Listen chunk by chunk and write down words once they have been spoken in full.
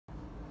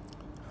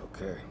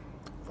Okay,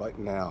 right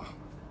now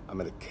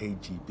I'm at a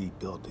KGB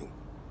building.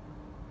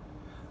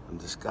 I'm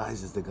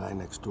disguised as the guy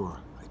next door.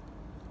 I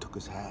took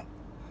his hat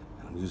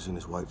and I'm using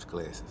his wife's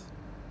glasses.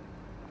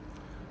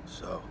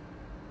 So,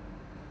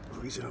 the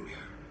reason I'm here,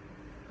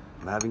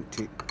 I'm having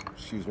tea.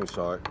 Excuse me,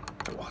 sorry.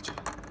 Watch it.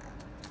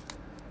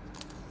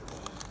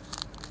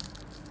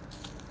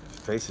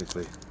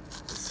 Basically,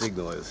 the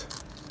signal is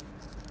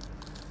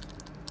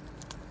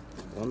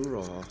 1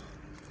 raw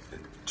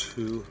and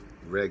 2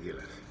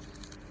 regular.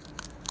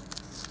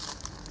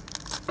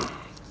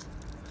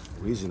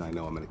 The reason I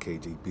know I'm in a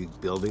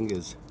KGB building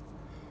is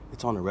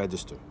it's on the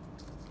register.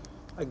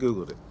 I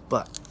Googled it,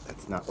 but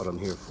that's not what I'm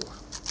here for.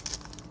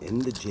 In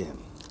the gym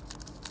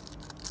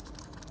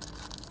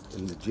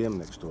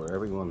next door,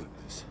 everyone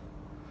is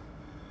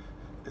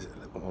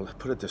well,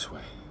 put it this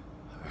way.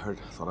 I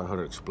thought I heard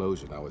an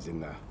explosion. I was in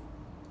there.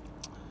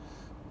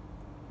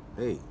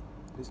 Hey,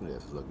 these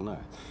glasses look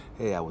nice.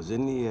 Hey, I was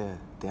in the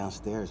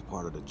downstairs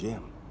part of the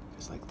gym.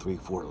 It's like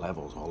 3-4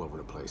 levels all over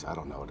the place. I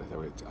don't know.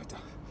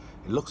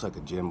 It looks like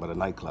a gym, but a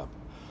nightclub.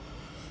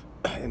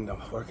 And I'm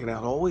working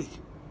out all week.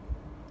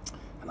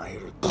 And I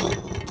hear it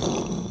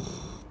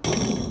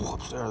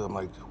upstairs. I'm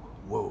like,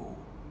 whoa.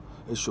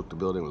 It shook the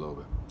building a little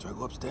bit. So I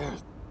go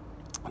upstairs.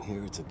 And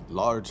here it's a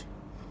large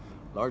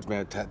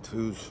man,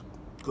 tattoos,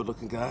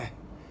 good-looking guy.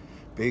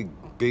 Big.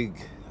 I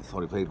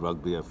thought he played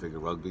rugby. I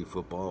figured rugby,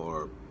 football,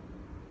 or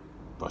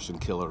Russian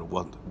killer,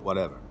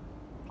 whatever.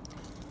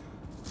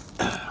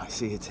 I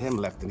see it's him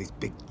left, and he's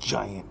big,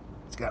 giant.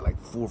 He's got like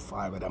 4 or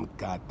 5 of them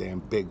goddamn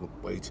big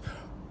weights.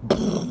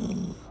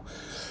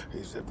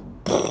 He's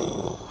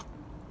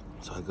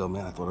so I go,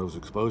 man, I thought it was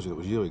an explosion. It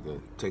was you. He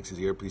takes his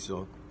earpiece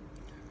off.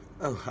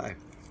 Oh, hi.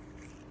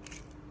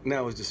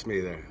 No, it was just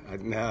me there.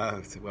 I'm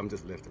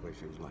just lifting my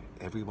shoes. Like,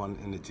 everyone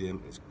in the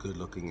gym is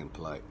good-looking and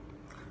polite.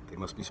 They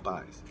must be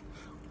spies.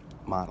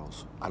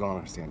 Models. I don't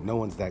understand. No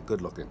one's that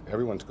good-looking.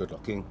 Everyone's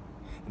good-looking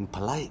and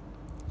polite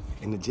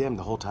in the gym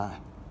the whole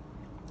time.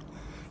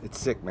 It's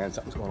sick, man.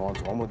 Something's going on,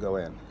 so I'm gonna go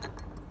in.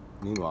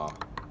 Meanwhile,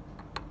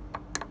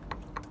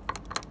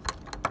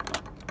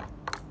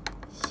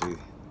 see,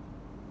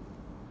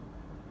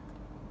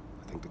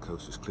 I think the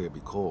coast is clear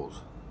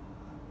because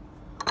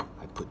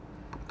I put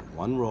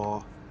 1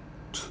 raw,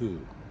 2.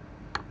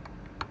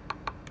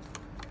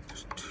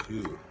 Just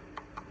 2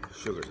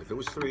 sugars. If it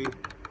was 3,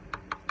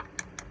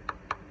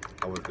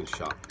 I would have been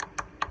shocked.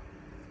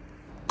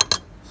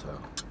 So,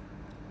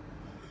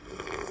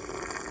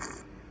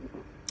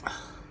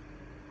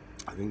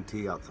 I think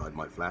tea outside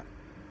my flat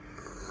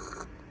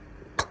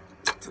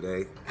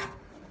today.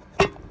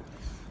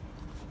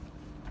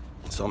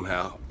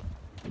 Somehow,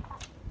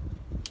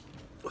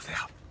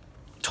 without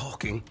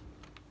talking,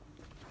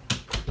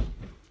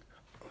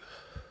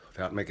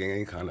 without making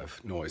any kind of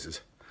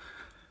noises,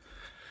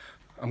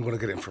 I'm gonna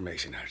get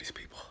information out of these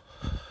people.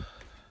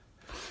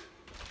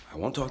 I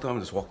won't talk to them,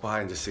 just walk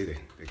by and just see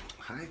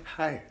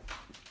hi.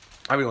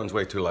 Everyone's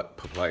way too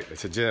polite.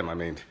 It's a gym, I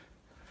mean,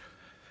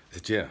 it's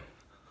a gym.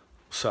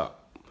 What's up?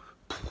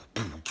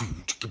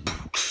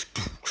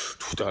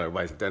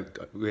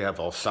 We have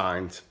all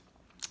signs.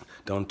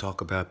 Don't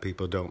talk about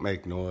people, don't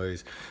make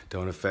noise,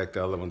 don't affect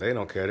the other one. They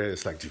don't care.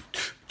 It's like,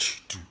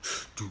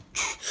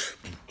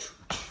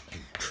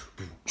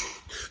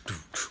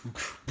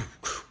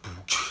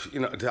 you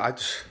know, I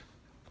just,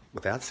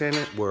 without saying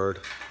that word,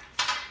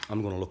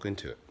 I'm gonna look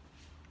into it.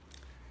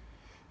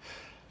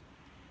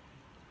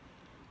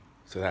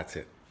 So that's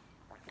it.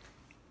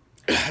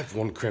 I have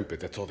 1 crimpet,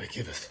 that's all they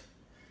give us.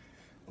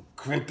 1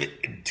 crimpet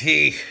and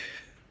tea.